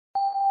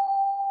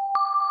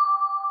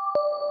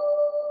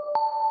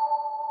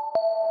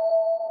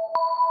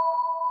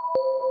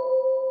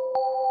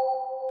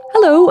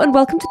Hello and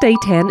welcome to day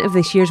 10 of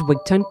this year's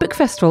Wigtown Book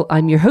Festival.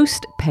 I'm your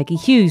host, Peggy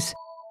Hughes.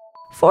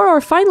 For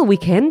our final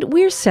weekend,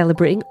 we're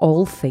celebrating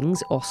all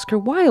things Oscar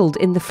Wilde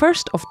in the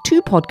first of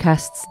two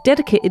podcasts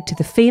dedicated to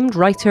the famed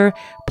writer,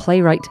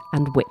 playwright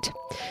and wit.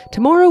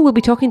 Tomorrow we'll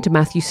be talking to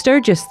Matthew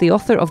Sturgis, the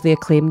author of the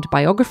acclaimed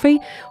biography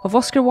of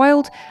Oscar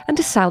Wilde, and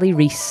to Sally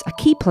Rees, a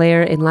key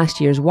player in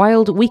last year's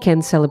Wilde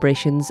weekend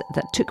celebrations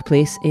that took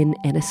place in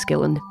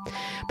Enniskillen.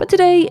 But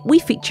today we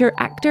feature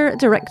actor,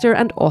 director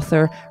and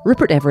author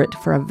Rupert Everett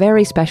for a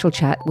very special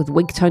chat with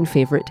Wigtown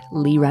favourite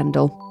Lee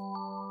Randall.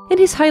 In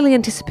his highly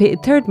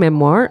anticipated third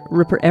memoir,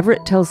 Rupert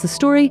Everett tells the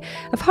story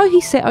of how he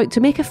set out to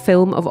make a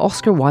film of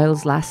Oscar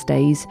Wilde's last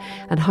days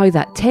and how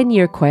that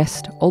 10-year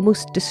quest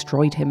almost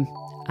destroyed him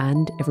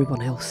and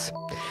everyone else.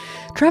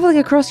 Travelling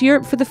across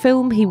Europe for the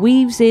film, he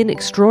weaves in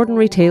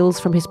extraordinary tales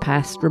from his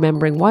past,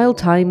 remembering wild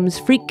times,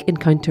 freak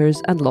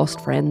encounters and lost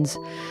friends.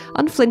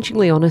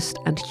 Unflinchingly honest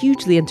and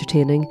hugely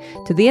entertaining,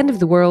 To the End of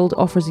the World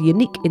offers a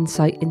unique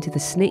insight into the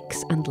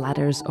snakes and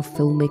ladders of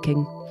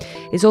filmmaking.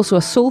 It's also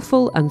a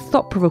soulful and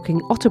thought-provoking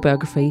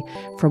autobiography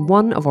from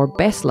one of our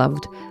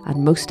best-loved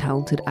and most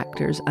talented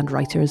actors and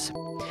writers.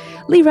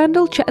 Lee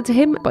Randall chatted to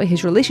him about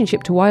his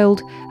relationship to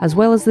Wilde, as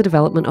well as the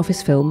development of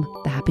his film,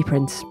 The Happy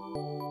Prince.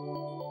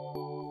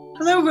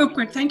 Hello,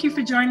 Rupert. Thank you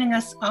for joining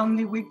us on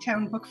the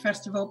Wigtown Book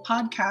Festival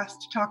podcast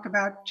to talk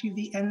about To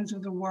the Ends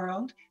of the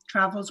World,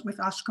 Travels with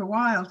Oscar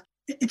Wilde.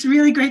 It's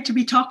really great to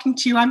be talking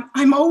to you.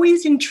 I'm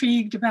always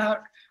intrigued about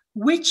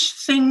which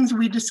things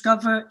we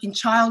discover in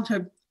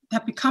childhood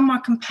that become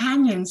our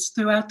companions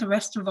throughout the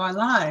rest of our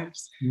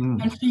lives.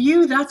 And for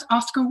you, that's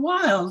Oscar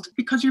Wilde,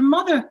 because your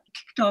mother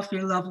kicked off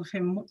your love of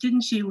him,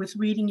 didn't she, with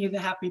reading you The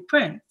Happy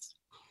Prince?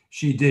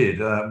 She did.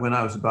 When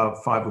I was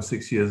about 5 or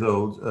 6 years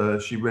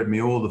old, she read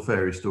me all the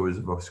fairy stories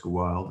of Oscar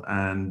Wilde,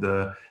 and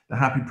The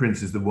Happy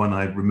Prince is the one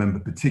I remember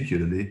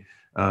particularly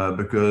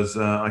because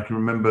I can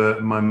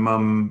remember my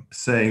mum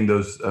saying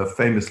those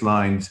famous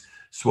lines,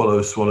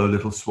 "Swallow, swallow,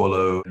 little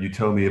swallow, you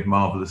tell me of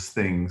marvelous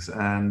things."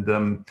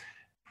 And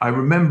I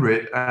remember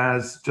it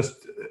as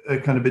just a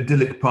kind of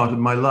idyllic part of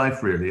my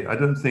life, really. I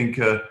don't think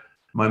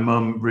my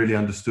mum really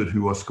understood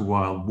who Oscar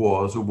Wilde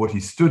was or what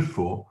he stood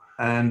for.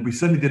 And we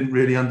certainly didn't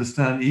really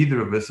understand,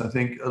 either of us, I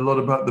think, a lot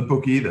about the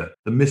book either.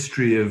 The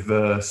mystery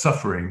of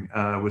suffering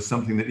was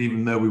something that,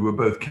 even though we were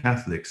both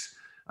Catholics,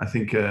 I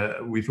think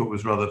we thought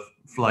was rather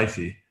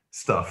flighty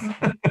stuff.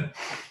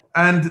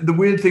 And the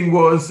weird thing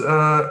was,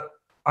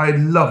 I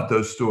loved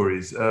those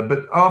stories.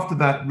 But after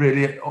that,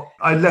 really,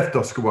 I left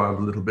Oscar Wilde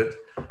a little bit.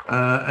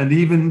 And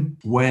even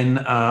when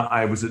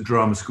I was at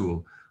drama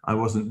school, I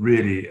wasn't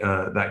really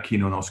that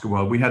keen on Oscar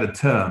Wilde. We had a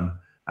term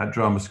at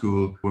drama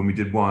school when we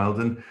did Wilde,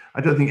 and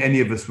I don't think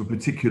any of us were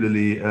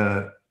particularly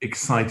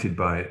excited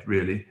by it,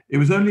 really. It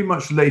was only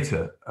much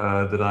later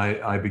that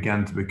I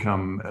began to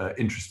become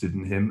interested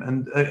in him.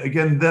 And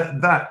again,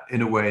 that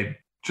in a way,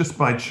 just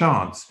by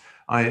chance,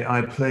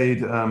 I played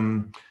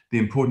The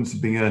Importance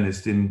of Being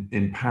Earnest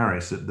in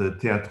Paris at the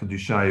Théâtre du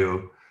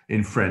Chaillot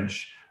in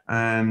French.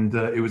 And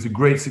it was a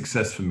great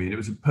success for me. And it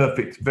was a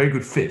perfect, very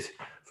good fit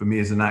for me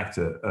as an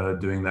actor,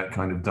 doing that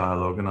kind of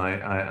dialogue. And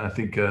I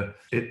think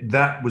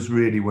that was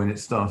really when it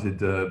started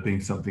being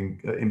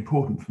something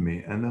important for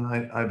me. And then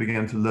I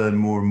began to learn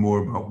more and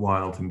more about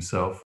Wilde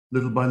himself.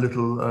 Little by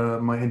little,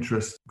 my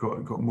interest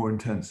got more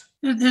intense.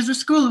 There's a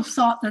school of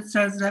thought that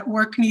says that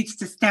work needs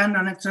to stand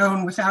on its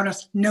own without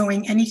us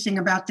knowing anything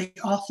about the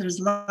author's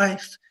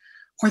life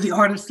or the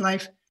artist's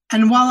life.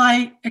 And while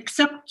I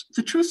accept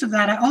the truth of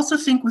that, I also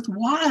think with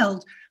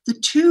Wilde, the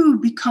two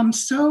become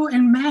so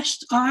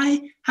enmeshed,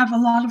 I have a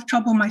lot of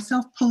trouble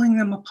myself pulling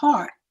them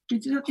apart.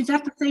 Is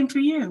that the same for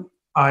you?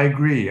 I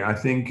agree. I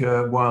think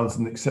Wilde's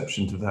an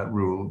exception to that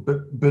rule.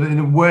 But in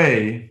a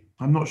way,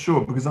 I'm not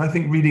sure, because I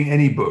think reading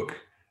any book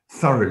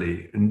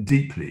thoroughly and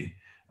deeply,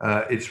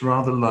 it's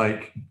rather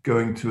like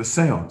going to a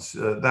seance.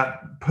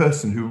 That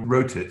person who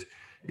wrote it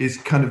is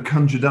kind of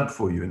conjured up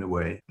for you in a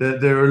way.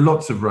 There are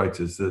lots of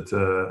writers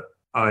that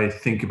I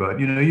think about,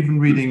 even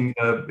reading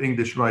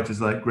English writers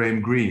like Graham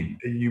Greene,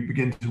 you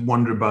begin to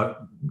wonder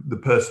about the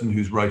person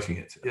who's writing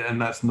it, and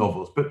that's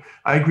novels. But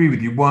I agree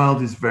with you,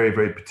 Wilde is very,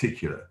 very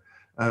particular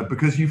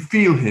because you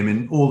feel him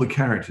in all the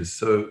characters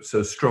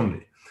so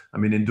strongly. I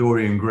mean, in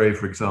Dorian Gray,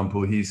 for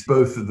example, he's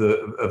both of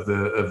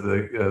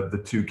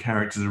the two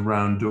characters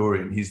around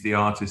Dorian. He's the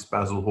artist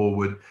Basil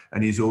Hallward,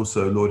 and he's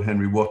also Lord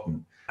Henry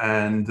Wotton.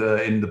 And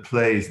in the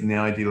plays, in The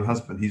Ideal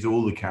Husband, he's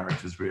all the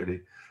characters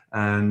really.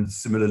 And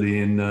similarly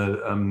in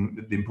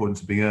The Importance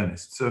of Being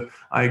Earnest. So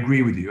I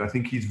agree with you. I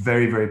think he's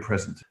very, very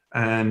present.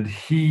 And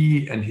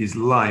he and his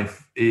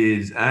life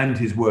and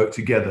his work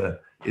together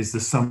is the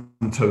sum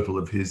total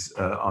of his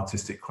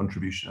artistic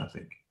contribution, I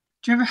think.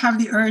 Do you ever have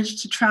the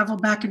urge to travel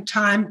back in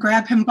time,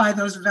 grab him by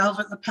those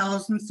velvet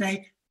lapels and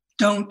say,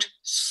 don't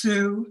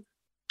sue,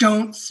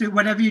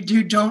 whatever you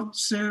do, don't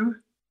sue?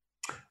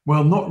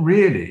 Well, not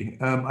really.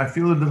 I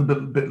feel a little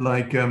bit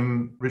like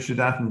Richard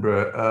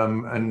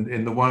Attenborough and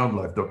in the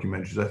wildlife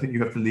documentaries. I think you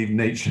have to leave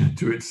nature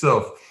to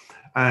itself.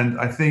 And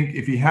I think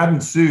if he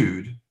hadn't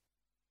sued,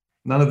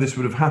 none of this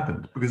would have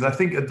happened. Because I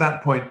think at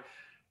that point,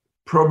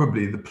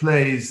 probably the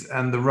plays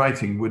and the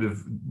writing would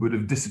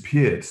have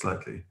disappeared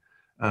slightly.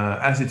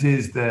 As it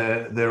is,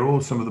 they're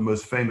all some of the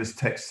most famous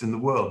texts in the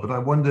world. But I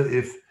wonder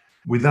if,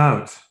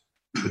 without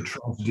the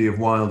tragedy of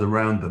Wilde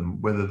around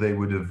them, whether they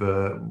would have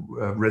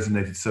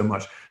resonated so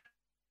much.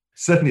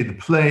 Certainly the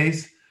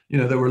plays,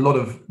 there were a lot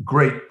of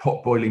great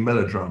pot-boiling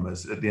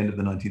melodramas at the end of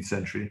the 19th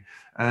century.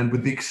 And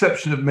with the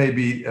exception of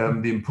maybe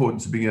The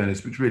Importance of Being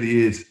Earnest, which really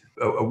is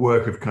a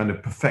work of kind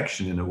of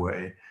perfection in a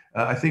way,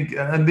 I think,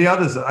 and the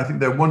others, I think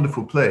they're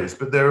wonderful plays,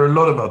 but there are a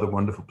lot of other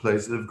wonderful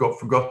plays that have got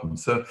forgotten.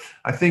 So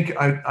I think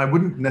I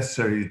wouldn't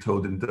necessarily have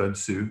told him don't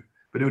sue,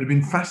 but it would have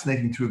been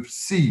fascinating to have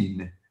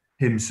seen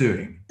him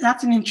suing.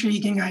 That's an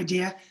intriguing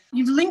idea.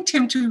 You've linked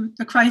him to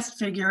the Christ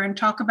figure and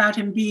talk about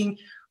him being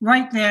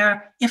right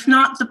there, if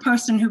not the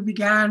person who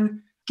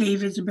began gay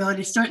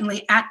visibility,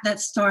 certainly at that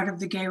start of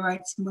the gay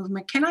rights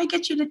movement. Can I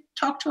get you to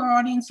talk to our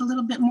audience a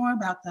little bit more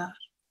about that?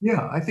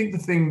 Yeah, I think the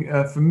thing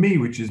for me,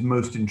 which is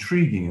most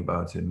intriguing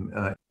about him,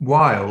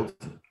 Wilde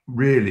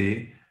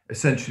really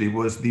essentially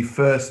was the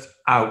first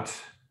out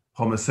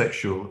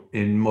homosexual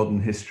in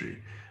modern history.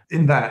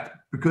 In that,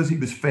 because he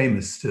was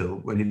famous still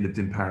when he lived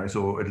in Paris,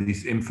 or at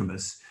least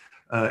infamous,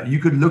 you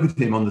could look at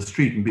him on the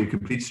street and be a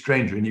complete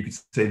stranger, and you could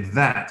say,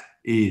 that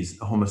is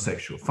a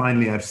homosexual.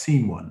 Finally, I've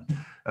seen one.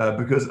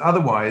 Because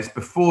otherwise,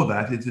 before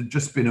that, it had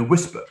just been a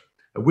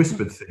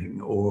whispered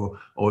thing, or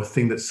a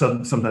thing that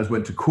sometimes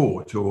went to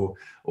court, or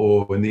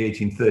in the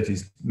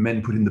 1830s,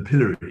 men put in the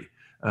pillory,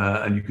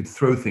 and you could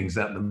throw things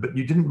at them, but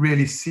you didn't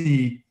really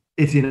see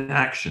it in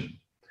action.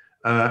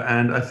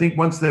 And I think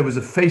once there was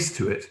a face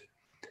to it,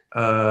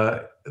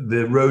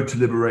 the road to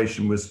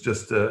liberation was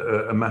just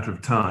a matter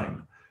of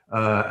time.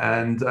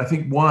 And I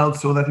think Wilde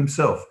saw that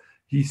himself.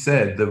 He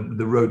said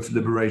the road to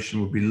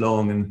liberation would be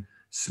long and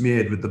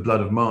smeared with the blood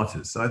of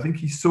martyrs. So I think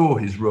he saw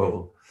his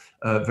role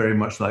very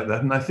much like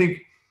that. And I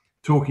think,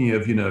 talking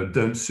of,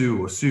 don't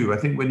sue or sue, I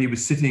think when he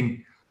was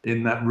sitting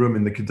in that room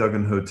in the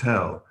Cadogan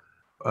Hotel,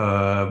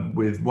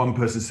 with one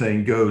person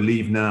saying, go,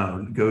 leave now,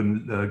 go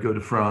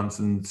to France,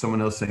 and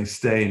someone else saying,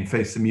 stay and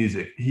face the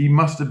music, he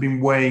must have been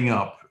weighing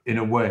up, in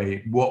a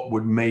way, what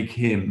would make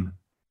him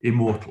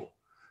immortal.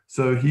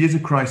 So he is a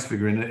Christ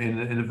figure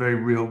in a very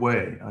real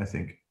way, I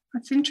think.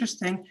 That's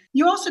interesting.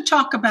 You also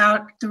talk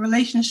about the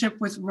relationship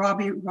with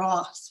Robbie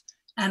Ross.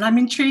 And I'm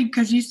intrigued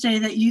because you say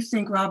that you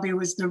think Robbie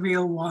was the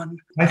real one.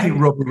 I think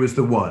Robbie was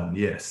the one,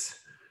 yes.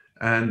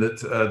 And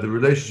that the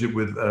relationship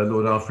with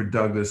Lord Alfred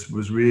Douglas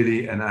was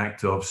really an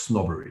act of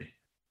snobbery.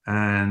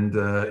 And,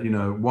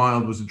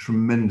 Wilde was a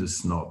tremendous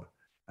snob.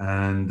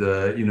 And,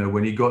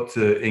 when he got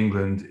to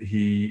England,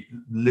 he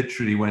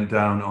literally went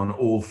down on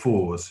all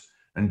fours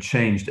and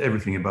changed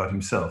everything about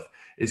himself.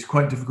 It's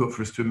quite difficult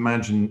for us to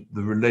imagine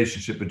the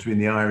relationship between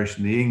the Irish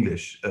and the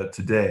English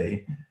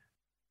today,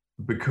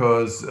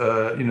 because,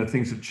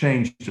 things have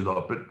changed a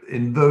lot. But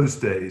in those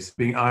days,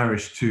 being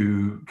Irish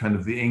to kind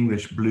of the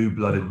English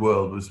blue-blooded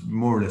world was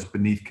more or less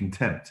beneath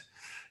contempt.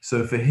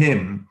 So for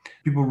him,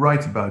 people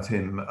write about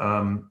him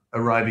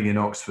arriving in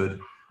Oxford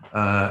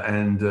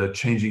and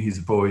changing his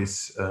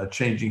voice,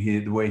 changing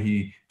the way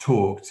he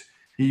talked.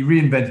 He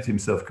reinvented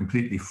himself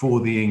completely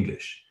for the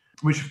English,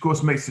 which of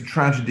course makes the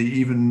tragedy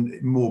even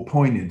more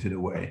poignant in a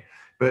way.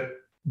 But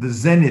the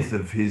zenith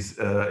of his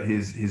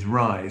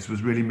rise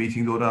was really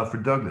meeting Lord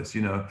Alfred Douglas.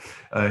 He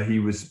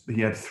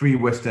had 3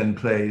 West End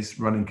plays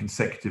running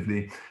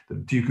consecutively.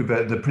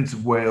 The Prince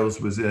of Wales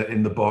was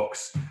in the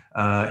box.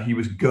 He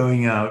was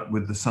going out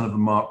with the son of a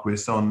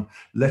marquis on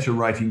letter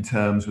writing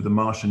terms with the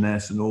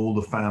Marchioness and all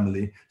the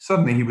family.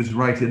 Suddenly he was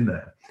right in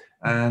there.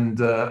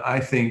 And I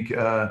think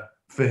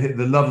for him,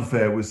 the love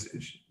affair was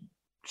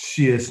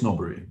sheer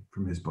snobbery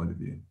from his point of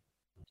view.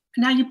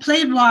 Now, you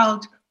played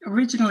Wilde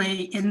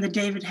originally in the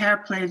David Hare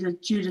play, The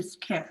Judas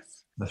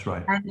Kiss. That's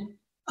right. And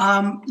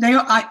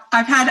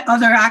I've had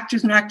other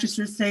actors and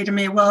actresses say to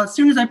me, well, as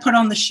soon as I put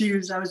on the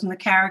shoes, I was in the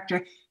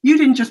character. You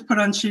didn't just put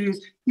on shoes,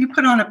 you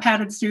put on a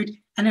padded suit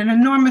and an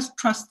enormous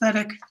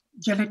prosthetic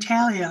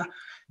genitalia.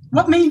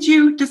 What made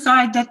you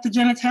decide that the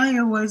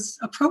genitalia was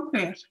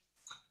appropriate?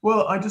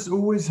 Well, I just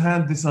always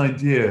had this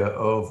idea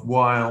of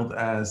Wilde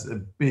as a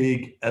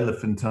big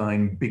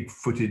elephantine,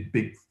 big-footed,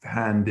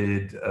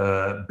 big-handed,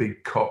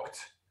 big-cocked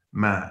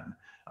man.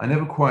 I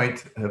never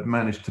quite have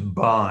managed to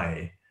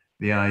buy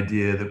the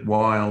idea that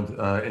Wilde,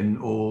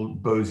 in all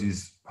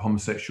Bosie's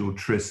homosexual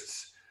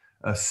trysts,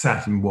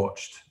 sat and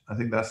watched. I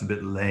think that's a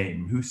bit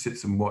lame. Who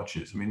sits and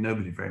watches? I mean,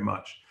 nobody very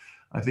much.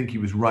 I think he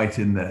was right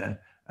in there.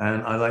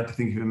 And I like to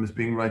think of him as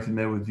being right in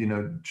there with,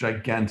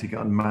 gigantic,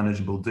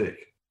 unmanageable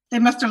dick. They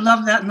must have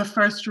loved that in the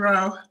first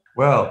row.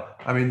 Well,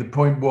 I mean, the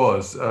point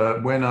was,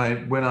 when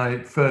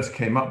I first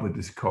came up with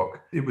this cock,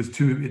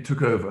 it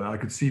took over. I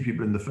could see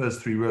people in the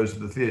first 3 rows of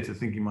the theatre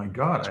thinking, my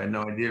God, I had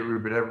no idea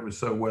Rupert Everett was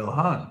so well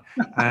hung.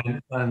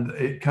 and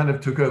it kind of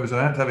took over, so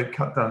I had to have it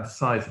cut down to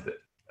size a bit.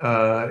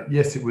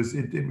 Yes,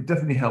 it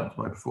definitely helped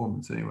my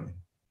performance anyway.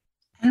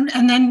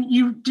 And then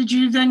did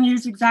you then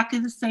use exactly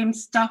the same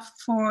stuff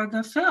for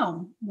the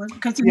film?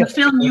 Because in the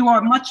film, you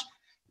are much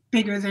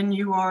bigger than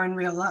you are in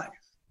real life.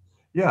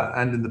 Yeah,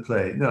 and in the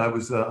play. No,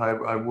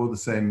 I wore the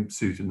same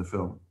suit in the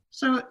film.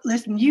 So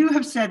listen, you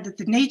have said that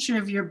the nature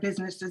of your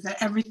business is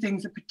that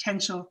everything's a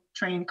potential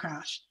train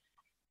crash.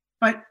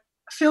 But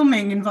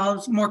filming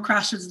involves more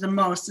crashes than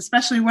most,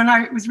 especially when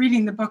I was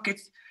reading the book.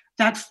 It's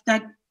that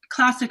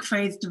classic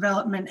phrase,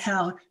 development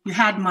hell. You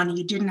had money,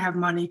 you didn't have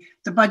money.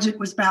 The budget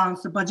was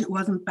balanced, the budget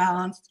wasn't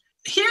balanced.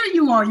 Here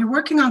you are, you're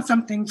working on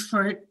something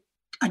for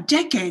a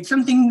decade,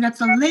 something that's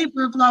a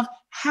labor of love.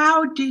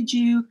 How did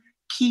you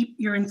keep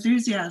your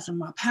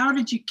enthusiasm up? How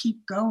did you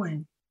keep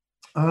going?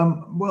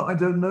 Well, I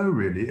don't know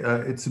really.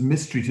 It's a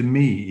mystery to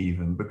me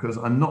even, because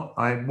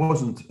I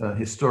wasn't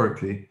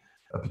historically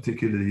a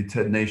particularly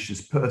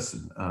tenacious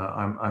person.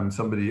 I'm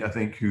somebody, I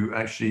think, who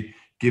actually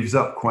gives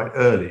up quite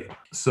early.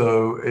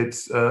 So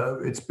it's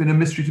been a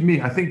mystery to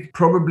me. I think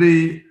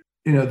probably,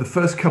 the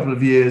first couple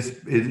of years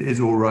is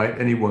all right.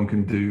 Anyone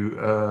can do.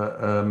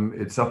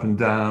 It's up and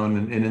down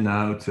and in and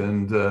out.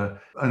 And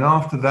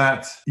after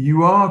that,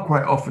 you are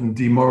quite often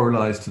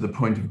demoralized to the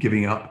point of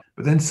giving up.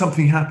 But then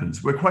something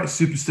happens. We're quite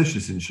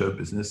superstitious in show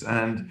business,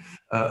 and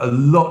a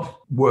lot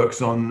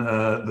works on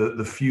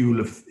the fuel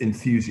of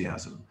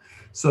enthusiasm.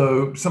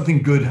 So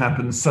something good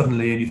happens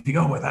suddenly, and you think,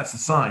 oh, well, that's a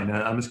sign.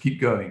 I must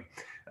keep going.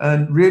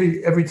 And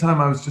really, every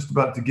time I was just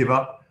about to give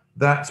up,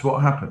 that's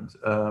what happened.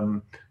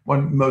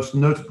 One most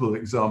notable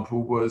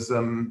example was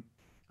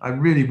I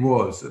really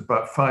was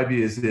about 5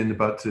 years in,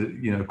 about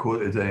to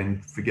call it a day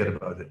and forget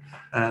about it.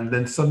 And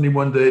then suddenly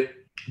one day,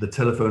 the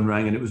telephone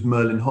rang, and it was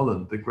Merlin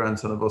Holland, the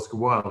grandson of Oscar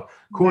Wilde,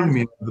 calling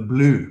me out of the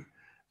blue.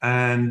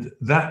 And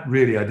that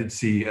really I did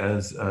see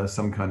as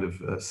some kind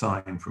of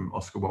sign from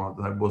Oscar Wilde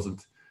that I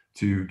wasn't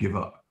to give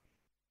up.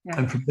 Yeah.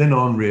 And from then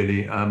on,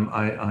 really,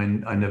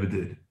 I never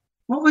did.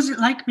 What was it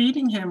like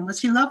meeting him? Was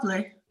he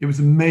lovely? It was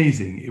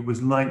amazing. It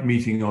was like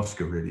meeting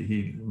Oscar, really.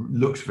 He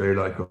looks very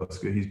like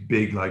Oscar. He's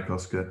big like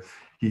Oscar.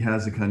 He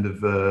has a kind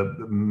of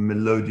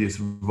melodious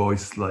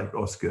voice like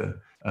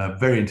Oscar.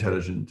 Very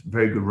intelligent,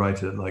 very good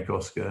writer like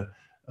Oscar.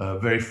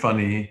 Very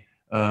funny,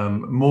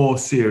 more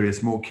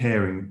serious, more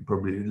caring,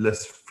 probably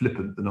less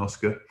flippant than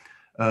Oscar.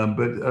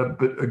 But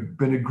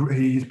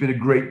he's been a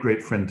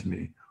great friend to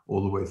me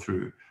all the way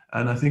through.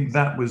 And I think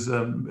that was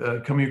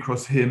coming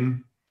across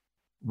him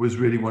was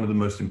really one of the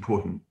most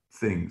important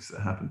things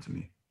that happened to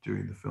me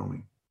during the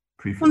filming.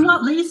 Well,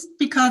 not least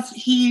because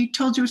he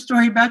told you a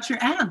story about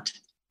your aunt.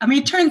 I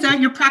mean, it turns out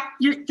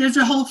there's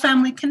a whole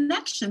family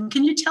connection.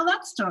 Can you tell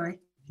that story?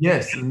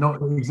 Yes,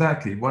 not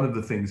exactly. One of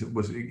the things that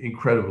was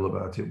incredible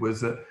about it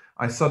was that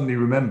I suddenly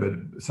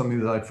remembered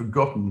something that I'd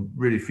forgotten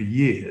really for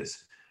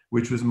years,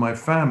 which was my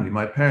family.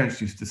 My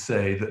parents used to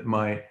say that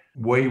my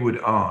wayward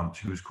aunt,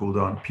 who was called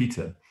Aunt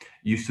Peter,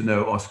 used to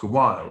know Oscar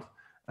Wilde.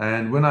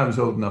 And when I was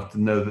old enough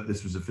to know that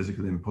this was a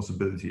physical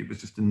impossibility, it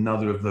was just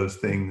another of those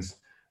things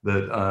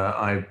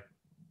that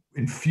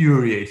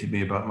infuriated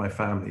me about my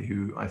family,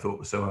 who I thought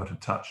was so out of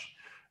touch.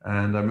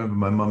 And I remember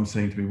my mum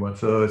saying to me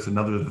once, "Oh, it's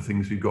another of the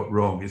things we got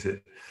wrong, is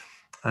it?"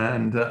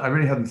 And I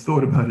really hadn't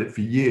thought about it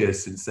for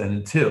years since then,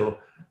 until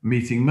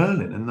meeting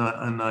Merlin. And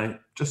I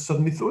just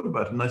suddenly thought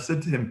about it. And I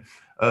said to him,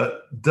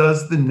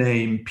 does the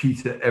name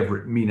Peter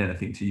Everett mean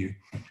anything to you?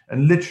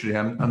 And literally,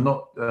 I'm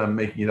not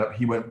making it up,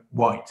 he went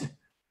white.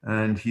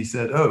 And he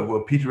said, "Oh,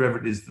 well, Peter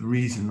Everett is the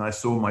reason I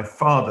saw my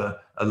father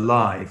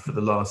alive for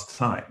the last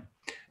time."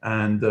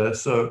 And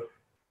so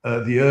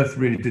the earth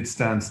really did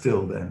stand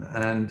still then.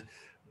 And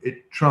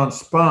it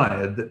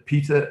transpired that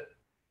Peter,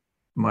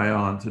 my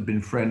aunt, had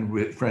been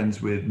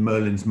friends with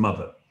Merlin's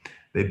mother.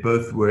 They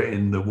both were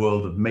in the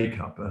world of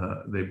makeup.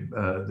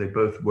 They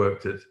both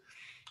worked at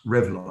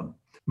Revlon.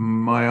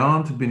 My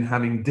aunt had been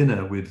having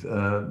dinner with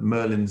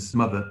Merlin's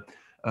mother,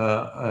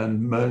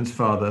 and Merlin's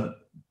father,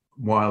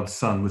 Wilde's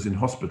son, was in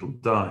hospital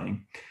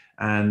dying,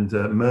 and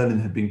Merlin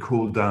had been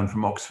called down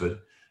from Oxford,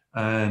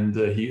 and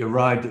he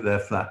arrived at their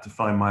flat to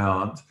find my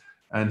aunt,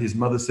 and his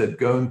mother said,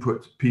 "Go and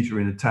put Peter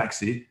in a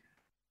taxi,"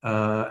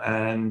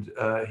 and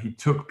he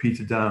took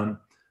Peter down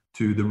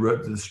to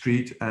the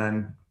street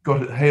and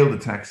hailed a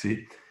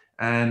taxi,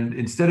 and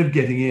instead of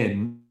getting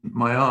in,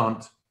 my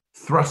aunt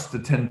thrust a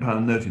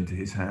 £10 note into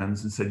his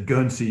hands and said, "Go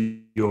and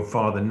see your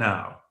father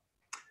now."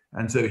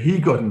 And so he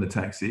got in the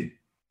taxi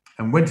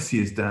and went to see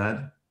his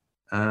dad,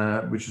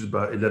 which was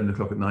about 11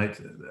 o'clock at night.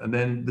 And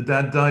then the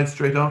dad died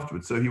straight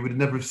afterwards. So he would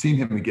never have seen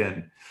him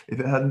again if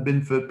it hadn't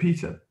been for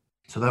Peter.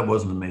 So that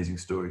was an amazing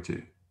story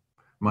too.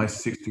 My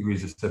 6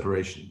 degrees of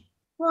separation.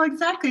 Well,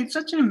 exactly. It's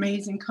such an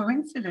amazing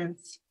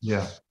coincidence.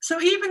 Yeah.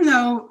 So even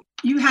though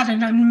you had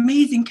an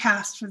amazing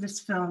cast for this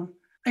film,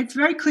 it's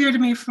very clear to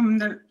me from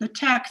the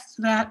text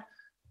that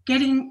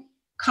getting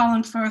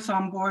Colin Firth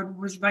on board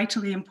was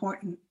vitally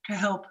important to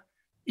help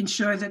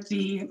ensure that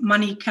the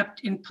money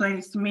kept in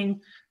place. I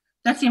mean,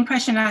 that's the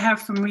impression I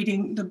have from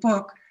reading the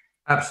book.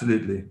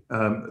 Absolutely.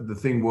 The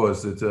thing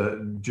was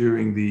that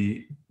during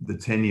the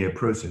 10-year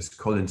process,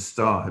 Colin's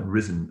star had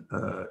risen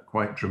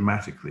quite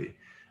dramatically.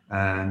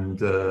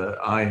 And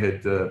I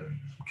had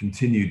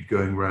continued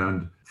going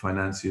around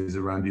financiers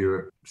around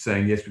Europe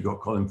saying, yes, we got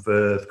Colin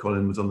Firth.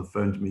 Colin was on the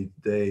phone to me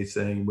today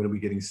saying, when are we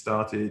getting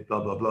started, blah,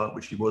 blah, blah,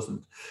 which he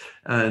wasn't.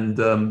 And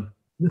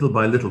little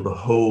by little, the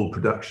whole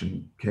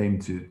production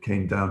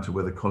came down to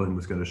whether Colin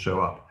was going to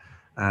show up,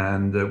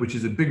 and which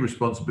is a big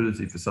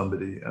responsibility for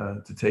somebody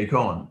to take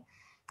on.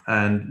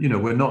 And,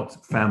 we're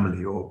not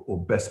family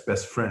or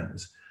best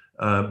friends,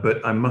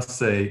 but I must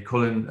say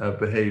Colin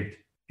behaved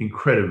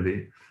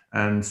incredibly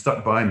and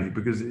stuck by me,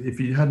 because if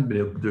he hadn't been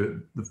able to do it,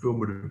 the film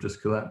would have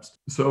just collapsed.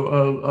 So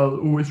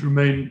I'll always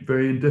remain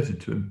very indebted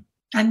to him.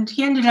 And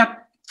he ended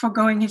up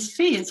foregoing his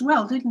fee as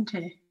well, didn't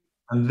he?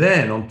 And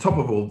then on top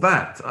of all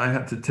that, I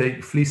had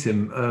to fleece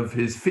him of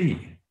his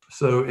fee.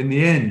 So in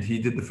the end, he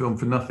did the film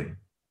for nothing,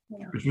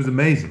 which was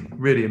amazing,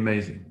 really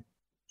amazing.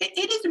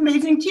 It is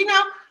amazing. Do you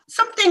know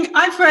something?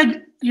 I've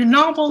read your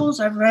novels,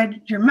 I've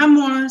read your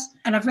memoirs,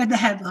 and I've read the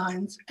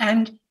headlines.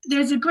 And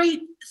there's a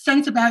great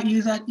sense about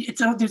you that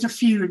there's a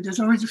feud. There's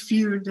always a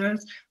feud.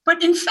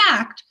 But in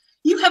fact,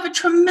 you have a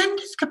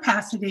tremendous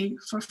capacity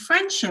for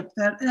friendship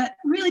that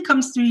really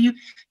comes through you.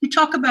 You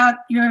talk about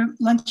your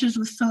lunches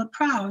with Philip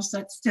Prowse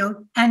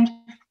and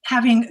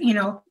having,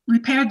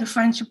 repaired the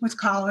friendship with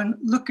Colin,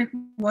 look at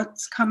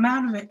what's come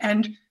out of it.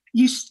 And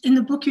in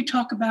the book, you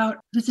talk about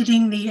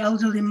visiting the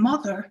elderly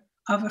mother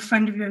of a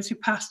friend of yours who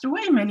passed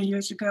away many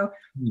years ago.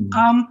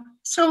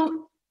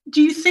 So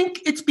do you think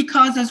it's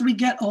because as we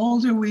get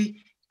older,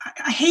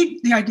 I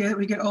hate the idea that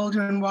we get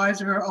older and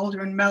wiser or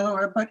older and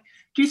mellower, but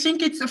do you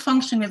think it's a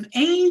function of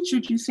age, or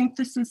do you think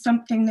this is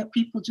something that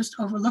people just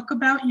overlook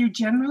about you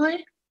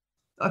generally?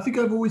 I think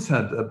I've always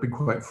been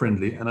quite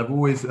friendly, and I've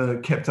always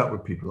kept up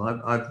with people.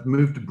 I've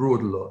moved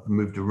abroad a lot and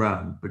moved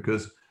around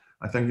because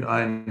I think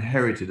I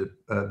inherited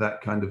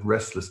that kind of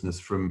restlessness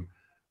from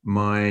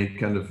my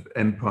kind of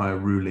empire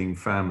ruling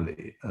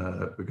family,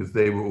 because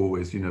they were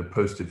always,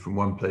 posted from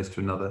one place to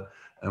another,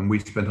 and we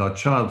spent our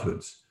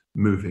childhoods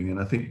moving, and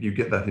I think you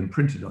get that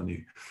imprinted on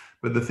you.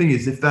 But the thing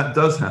is, if that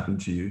does happen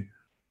to you,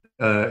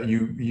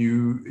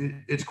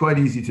 it's quite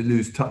easy to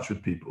lose touch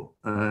with people.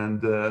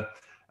 And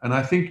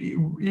I think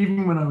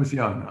even when I was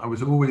young, I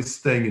was always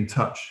staying in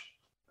touch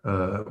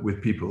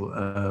with people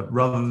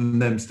rather than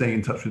them staying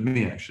in touch with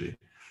me, actually,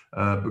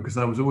 because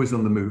I was always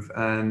on the move.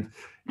 And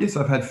yes,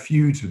 I've had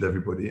feuds with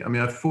everybody. I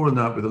mean, I've fallen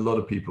out with a lot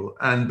of people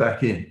and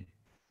back in,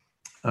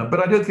 but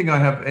I don't think I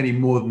have any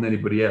more than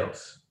anybody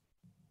else,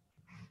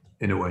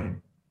 in a way.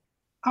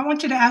 I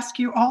wanted to ask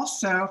you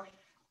also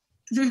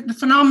the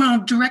phenomenon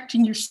of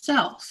directing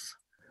yourself.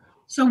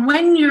 So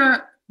when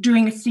you're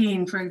doing a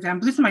scene, for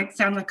example, this might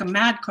sound like a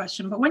mad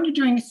question, but when you're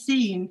doing a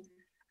scene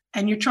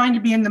and you're trying to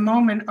be in the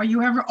moment, are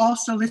you ever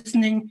also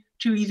listening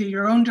to either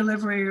your own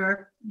delivery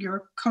or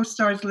your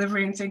co-star's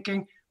delivery and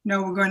thinking,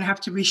 no, we're going to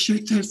have to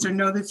reshoot this, or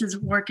no, this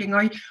isn't working?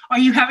 Are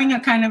you having a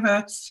kind of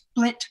a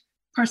split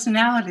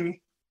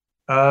personality?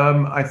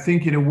 I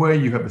think in a way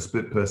you have a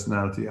split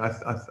personality. I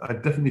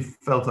definitely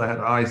felt I had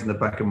eyes in the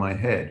back of my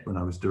head when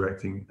I was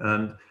directing.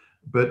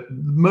 But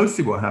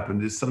mostly what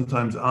happened is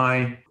sometimes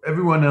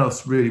everyone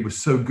else really was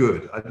so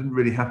good. I didn't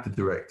really have to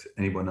direct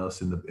anyone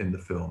else in the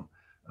film.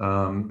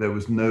 There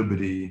was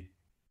nobody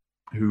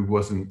who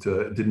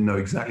didn't know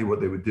exactly what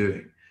they were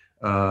doing.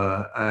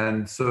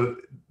 And so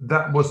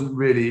that wasn't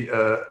really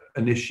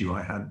an issue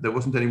I had. There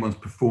wasn't anyone's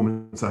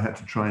performance I had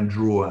to try and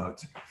draw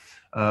out.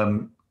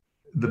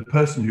 The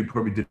person who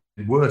probably did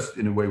worst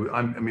in a way,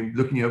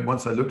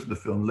 once I looked at the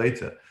film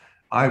later,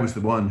 I was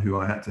the one who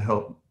I had to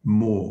help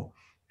more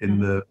in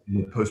the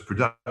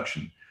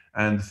post-production.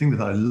 And the thing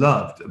that I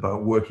loved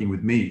about working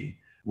with me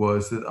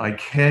was that I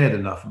cared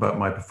enough about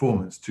my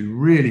performance to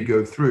really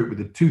go through it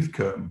with a tooth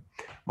comb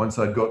once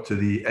I got to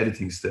the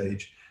editing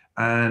stage.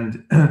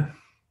 And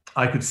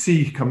I could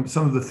see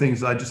some of the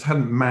things I just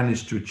hadn't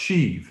managed to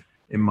achieve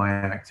in my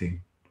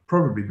acting,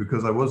 probably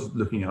because I was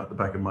looking out the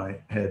back of my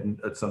head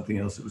and at something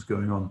else that was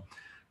going on.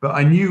 But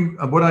I knew,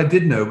 what I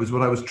did know was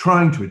what I was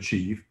trying to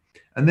achieve.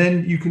 And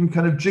then you can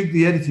kind of jig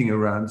the editing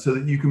around so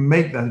that you can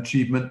make that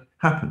achievement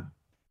happen.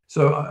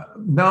 So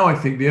now I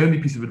think the only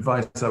piece of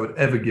advice I would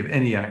ever give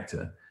any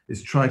actor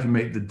is try to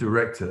make the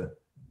director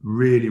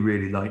really,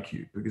 really like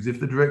you. Because if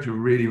the director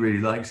really, really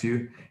likes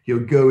you, he'll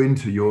go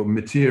into your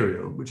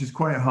material, which is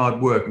quite hard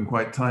work and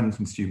quite time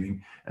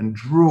consuming, and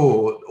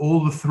draw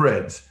all the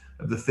threads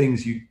of the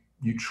things you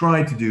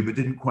tried to do but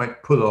didn't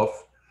quite pull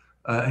off.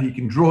 He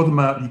can draw them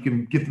out, he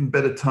can give them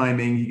better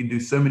timing, he can do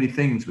so many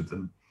things with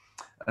them.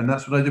 And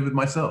that's what I did with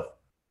myself.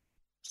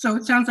 So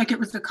it sounds like it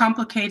was a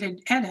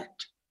complicated edit.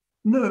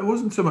 No, it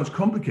wasn't so much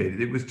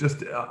complicated. It was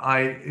just,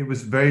 it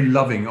was very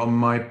loving on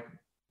my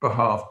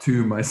behalf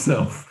to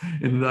myself.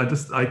 And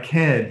I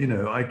cared,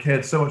 I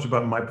cared so much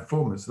about my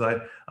performance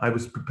that I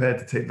was prepared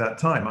to take that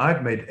time.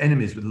 I've made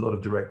enemies with a lot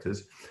of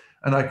directors,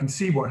 and I can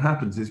see what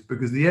happens is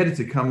because the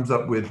editor comes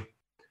up with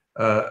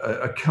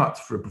a cut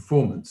for a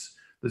performance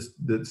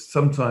that's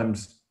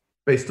sometimes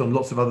based on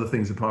lots of other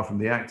things apart from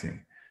the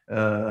acting.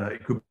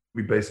 It could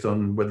be based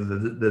on whether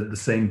the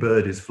same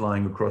bird is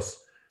flying across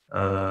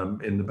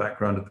in the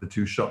background of the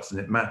two shots and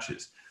it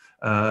matches.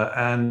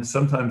 And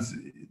sometimes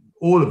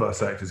all of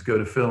us actors go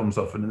to films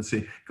often and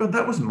see, God,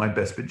 that wasn't my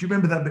best bit. Do you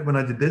remember that bit when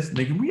I did this? And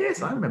they go, well,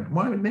 yes, I remember.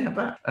 Why would they have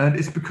that? And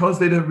it's because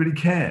they don't really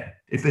care.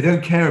 If they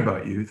don't care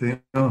about you, they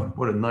think, oh,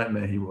 what a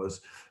nightmare he was.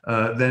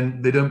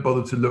 Then they don't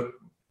bother to look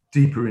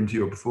deeper into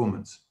your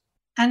performance.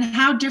 And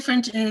how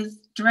different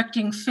is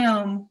directing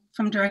film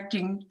from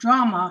directing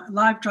drama,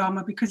 live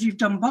drama, because you've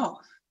done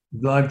both?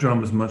 Live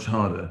drama is much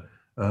harder,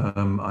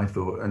 I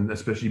thought, and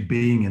especially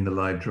being in the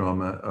live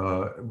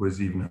drama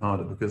was even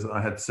harder, because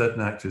I had certain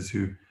actors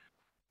who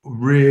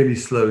really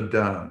slowed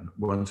down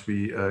once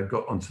we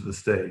got onto the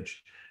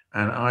stage,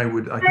 and I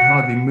could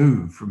hardly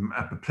move from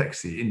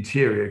apoplexy,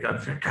 interior, going,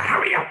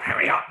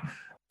 hurry up.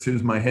 As soon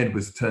as my head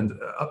was turned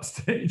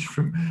upstage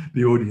from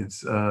the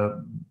audience,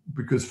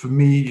 because for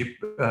me,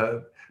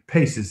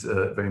 pace is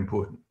very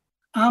important.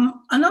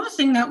 Another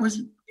thing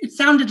it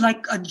sounded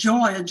like a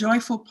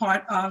joyful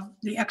part of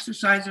the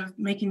exercise of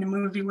making the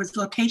movie was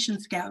location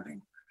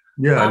scouting.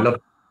 Yeah, I love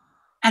it.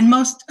 And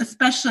most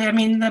especially, I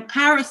mean, the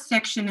Paris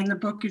section in the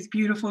book is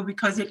beautiful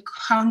because it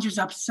conjures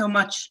up so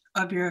much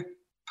of your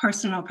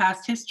personal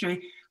past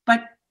history.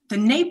 But the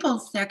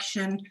Naples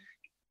section,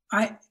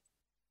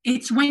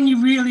 it's when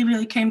you really,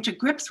 really came to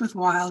grips with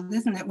Wilde,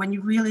 isn't it? When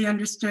you really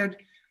understood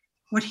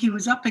what he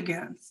was up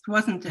against,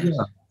 wasn't it?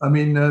 Yeah. I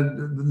mean,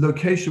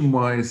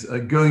 location-wise,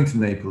 going to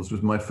Naples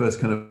was my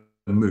first kind of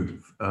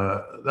move.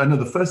 I know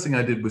the first thing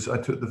I did was I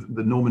took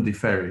the Normandy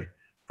ferry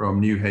from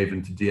New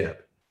Haven to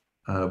Dieppe,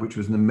 which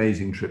was an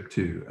amazing trip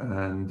too.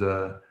 And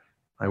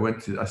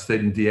I stayed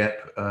in Dieppe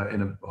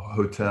in a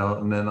hotel,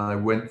 and then I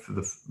went for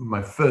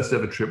my first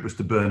ever trip was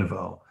to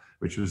Berneval,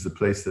 which was the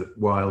place that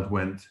Wilde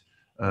went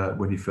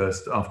when he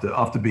first,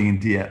 after being in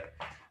Dieppe.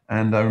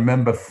 And I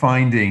remember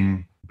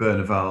finding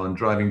Berneval and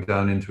driving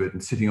down into it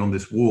and sitting on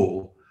this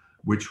wall,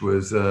 which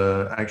was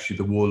actually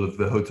the wall of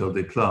the Hotel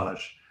des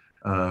Plages,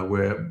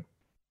 where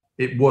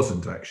it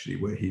wasn't actually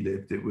where he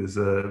lived. It was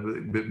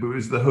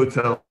the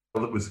hotel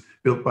that was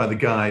built by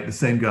the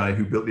same guy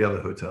who built the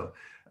other hotel.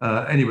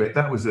 Anyway,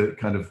 that was a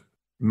kind of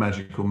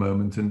magical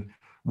moment. And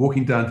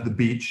walking down to the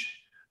beach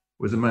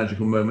was a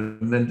magical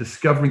moment. And then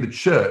discovering the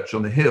church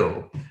on the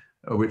hill,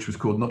 which was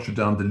called Notre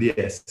Dame de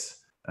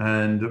Liesse.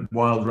 And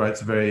Wilde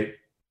writes a very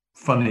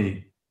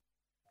funny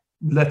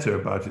letter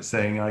about it,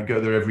 saying, I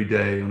go there every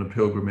day on a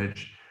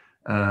pilgrimage.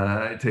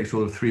 It takes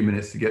all of 3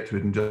 minutes to get to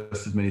it and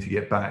just as many to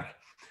get back.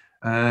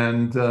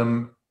 And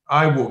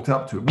I walking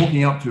up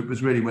to it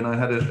was really when I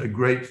had a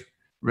great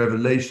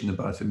revelation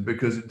about him,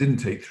 because it didn't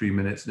take 3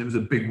 minutes and it was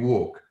a big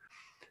walk.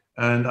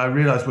 And I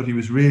realized what he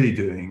was really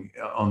doing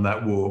on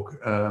that walk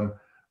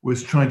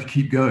was trying to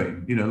keep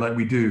going, like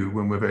we do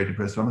when we're very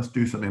depressed. I must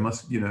do something, I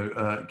must,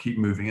 keep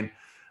moving.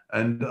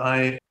 And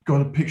I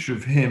got a picture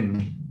of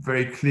him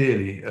very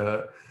clearly,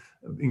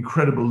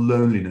 incredible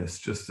loneliness,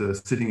 just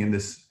sitting in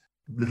this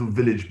little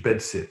village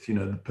bedsit,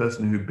 the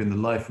person who'd been the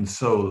life and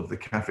soul of the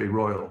Café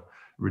Royal,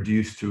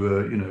 reduced to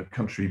a,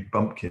 country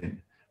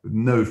bumpkin with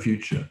no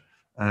future.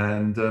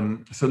 And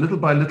so little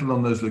by little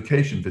on those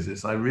location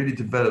visits, I really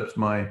developed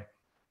my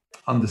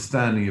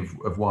understanding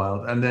of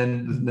Wilde. And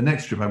then the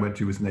next trip I went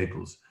to was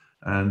Naples.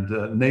 And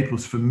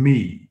Naples for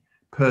me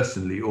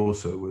personally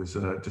also was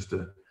just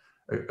a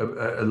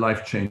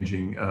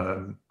life-changing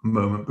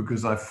moment,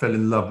 because I fell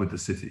in love with the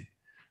city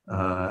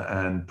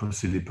and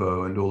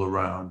Posillipo and all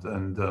around.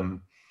 And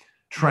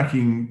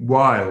tracking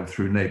Wilde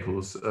through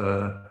Naples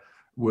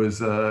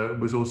was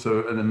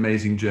also an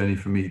amazing journey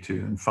for me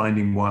too. And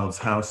finding Wilde's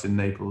house in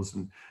Naples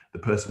and the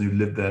person who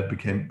lived there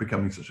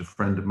becoming such a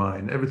friend of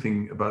mine.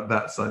 Everything about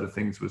that side of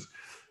things was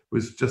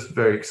just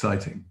very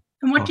exciting.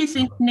 And what do you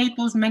think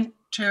Naples meant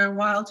to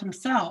Wilde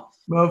himself?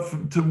 Well,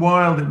 to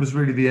Wilde, it was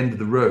really the end of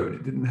the road.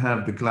 It didn't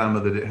have the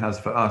glamour that it has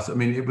for us. I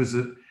mean, it was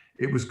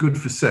good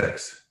for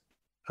sex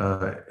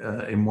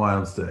in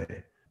Wilde's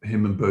day.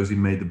 Him and Bosie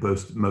made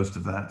the most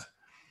of that.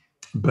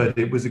 But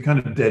it was a kind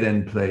of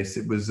dead-end place.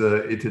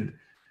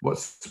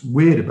 What's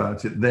weird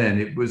about it then,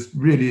 it was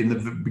really in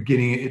the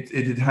beginning,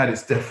 it had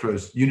its death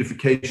throes.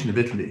 Unification of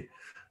Italy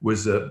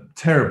was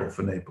terrible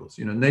for Naples.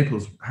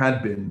 Naples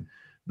had been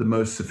the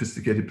most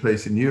sophisticated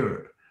place in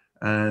Europe,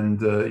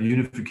 and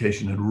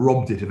unification had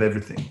robbed it of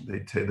everything.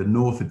 The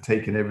North had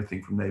taken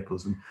everything from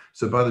Naples. And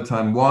so by the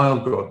time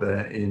Wilde got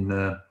there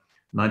in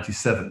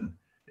 97,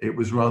 it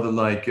was rather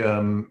like,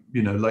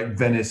 like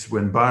Venice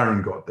when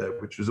Byron got there,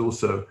 which was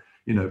also,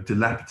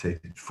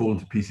 dilapidated, fallen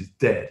to pieces,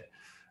 dead.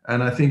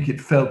 And I think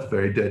it felt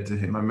very dead to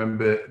him. I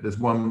remember there's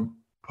one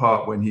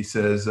part when he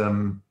says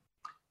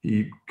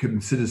he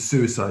considers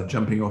suicide,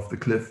 jumping off the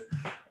cliff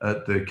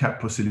at the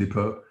Cap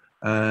Posillipo.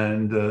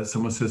 And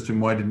someone says to him,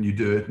 why didn't you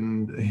do it?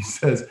 And he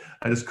says,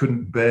 I just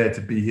couldn't bear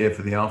to be here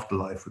for the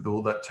afterlife with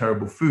all that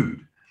terrible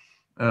food.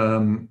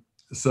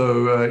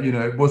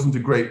 It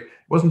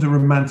wasn't a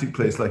romantic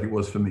place like it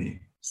was for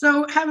me.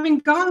 So having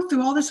gone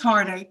through all this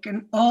heartache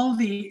and all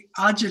the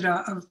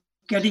agita of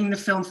getting the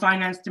film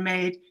financed and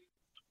made,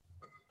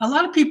 a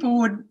lot of people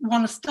would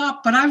want to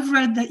stop, but I've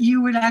read that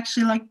you would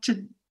actually like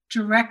to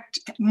direct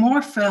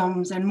more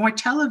films and more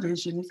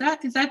television. Is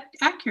that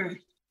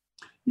accurate?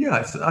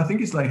 Yeah, I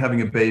think it's like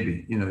having a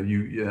baby,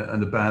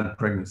 and a bad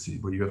pregnancy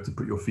where you have to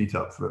put your feet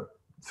up for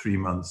 3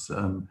 months.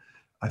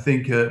 I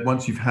think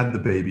once you've had the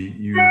baby,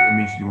 you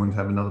immediately want to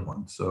have another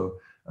one. So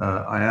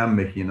I am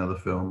making another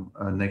film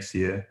next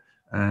year,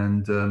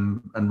 and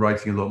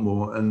writing a lot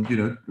more, and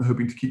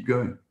hoping to keep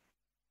going.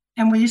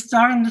 And will you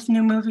star in this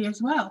new movie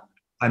as well?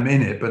 I'm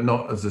in it, but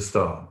not as a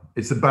star.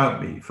 It's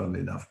about me, funnily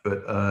enough.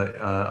 But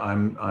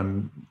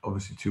I'm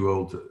obviously too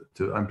old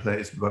to.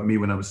 It's about me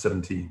when I was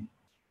 17.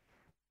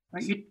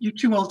 Right, you're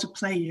too old to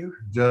play you.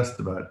 Just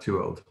about too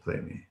old to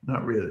play me.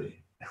 Not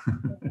really.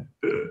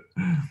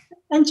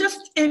 And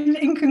just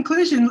in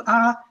conclusion,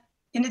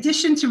 in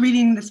addition to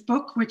reading this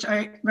book, which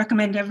I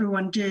recommend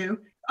everyone do,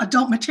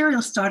 Adult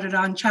Material started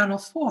on Channel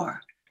 4.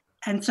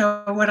 And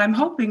so what I'm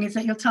hoping is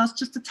that you'll tell us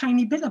just a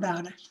tiny bit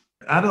about it.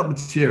 Adult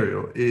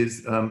Material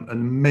is an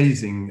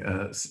amazing,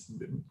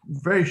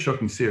 very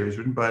shocking series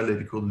written by a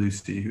lady called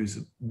Lucy, who's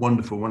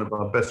wonderful, one of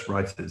our best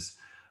writers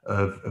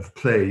of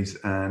plays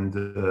and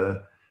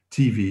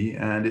TV,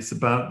 and it's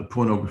about the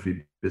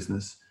pornography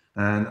business.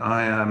 And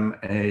I am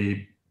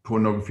a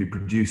pornography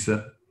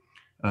producer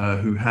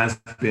who has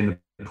been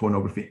a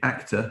pornography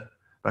actor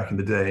back in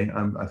the day.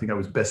 I think I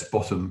was Best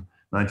Bottom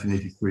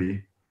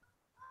 1983.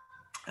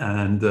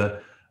 And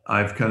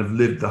I've kind of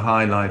lived the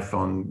high life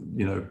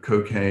on,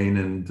 cocaine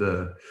and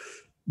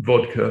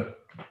vodka,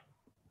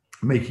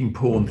 making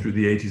porn through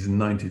the 80s and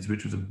 90s,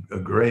 which was a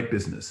great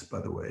business,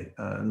 by the way,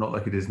 not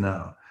like it is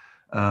now.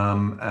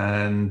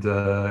 And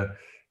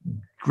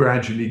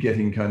gradually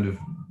getting kind of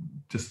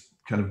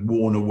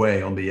worn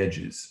away on the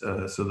edges,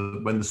 so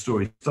that when the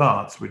story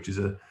starts, which is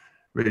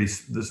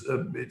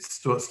it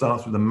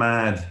starts with a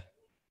mad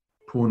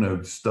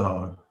porno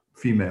star,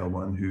 female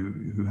one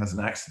who has an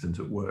accident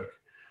at work,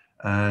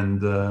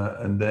 and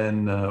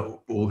then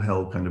all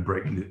hell kind of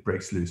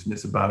breaks loose, and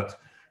it's about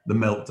the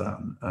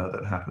meltdown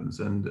that happens.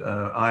 And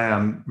I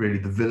am really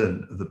the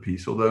villain of the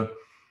piece, although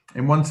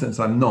in one sense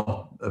I'm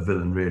not a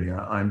villain really.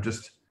 I've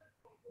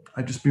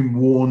just been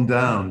worn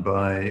down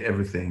by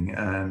everything,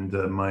 and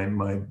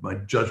my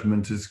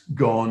judgment has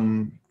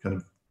gone kind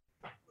of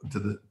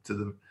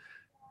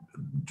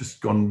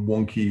just gone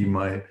wonky.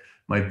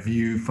 My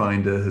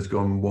viewfinder has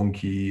gone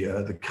wonky.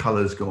 The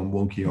color's gone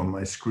wonky on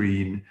my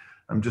screen.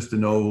 I'm just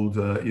an old,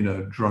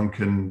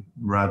 drunken,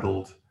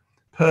 raddled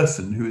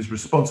person who is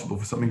responsible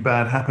for something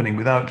bad happening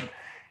without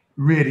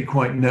really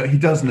quite know. He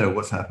does know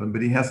what's happened,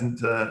 but he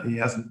hasn't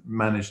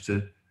managed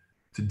to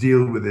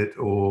deal with it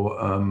or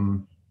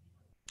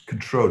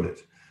control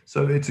it.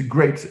 So it's a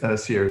great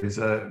series.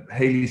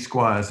 Hayley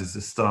Squires is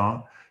the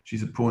star.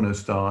 She's a porno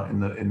star in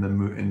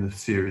the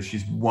series.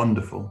 She's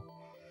wonderful,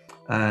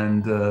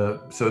 and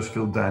so is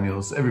Phil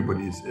Daniels.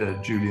 Everybody is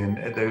Julian.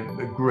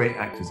 They're great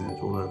actors in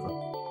it all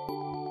over.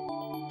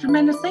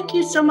 Tremendous. Thank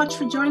you so much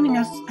for joining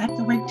us at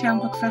the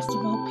Wigtown Book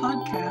Festival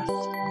podcast.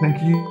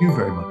 Thank you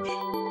very much.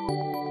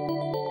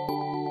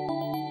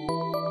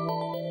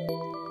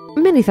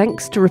 Many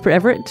thanks to Rupert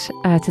Everett.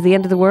 To the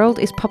End of the World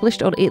is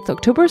published on 8th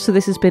October, so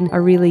this has been a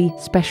really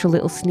special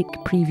little sneak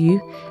preview,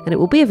 and it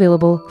will be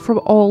available from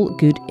all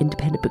good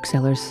independent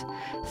booksellers.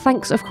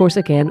 Thanks, of course,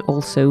 again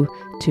also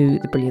to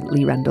the brilliant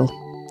Lee Randall.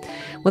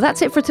 Well,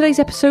 that's it for today's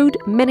episode.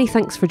 Many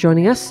thanks for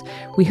joining us.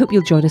 We hope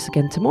you'll join us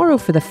again tomorrow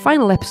for the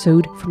final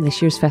episode from this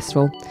year's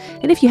festival.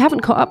 And if you haven't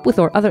caught up with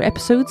our other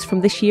episodes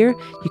from this year,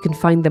 you can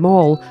find them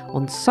all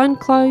on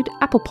SoundCloud,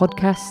 Apple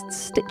Podcasts,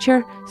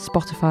 Stitcher,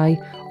 Spotify,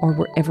 or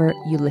wherever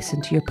you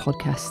listen to your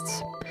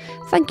podcasts.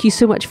 Thank you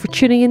so much for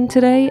tuning in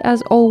today.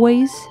 As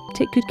always,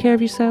 take good care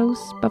of yourselves.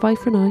 Bye-bye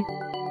for now.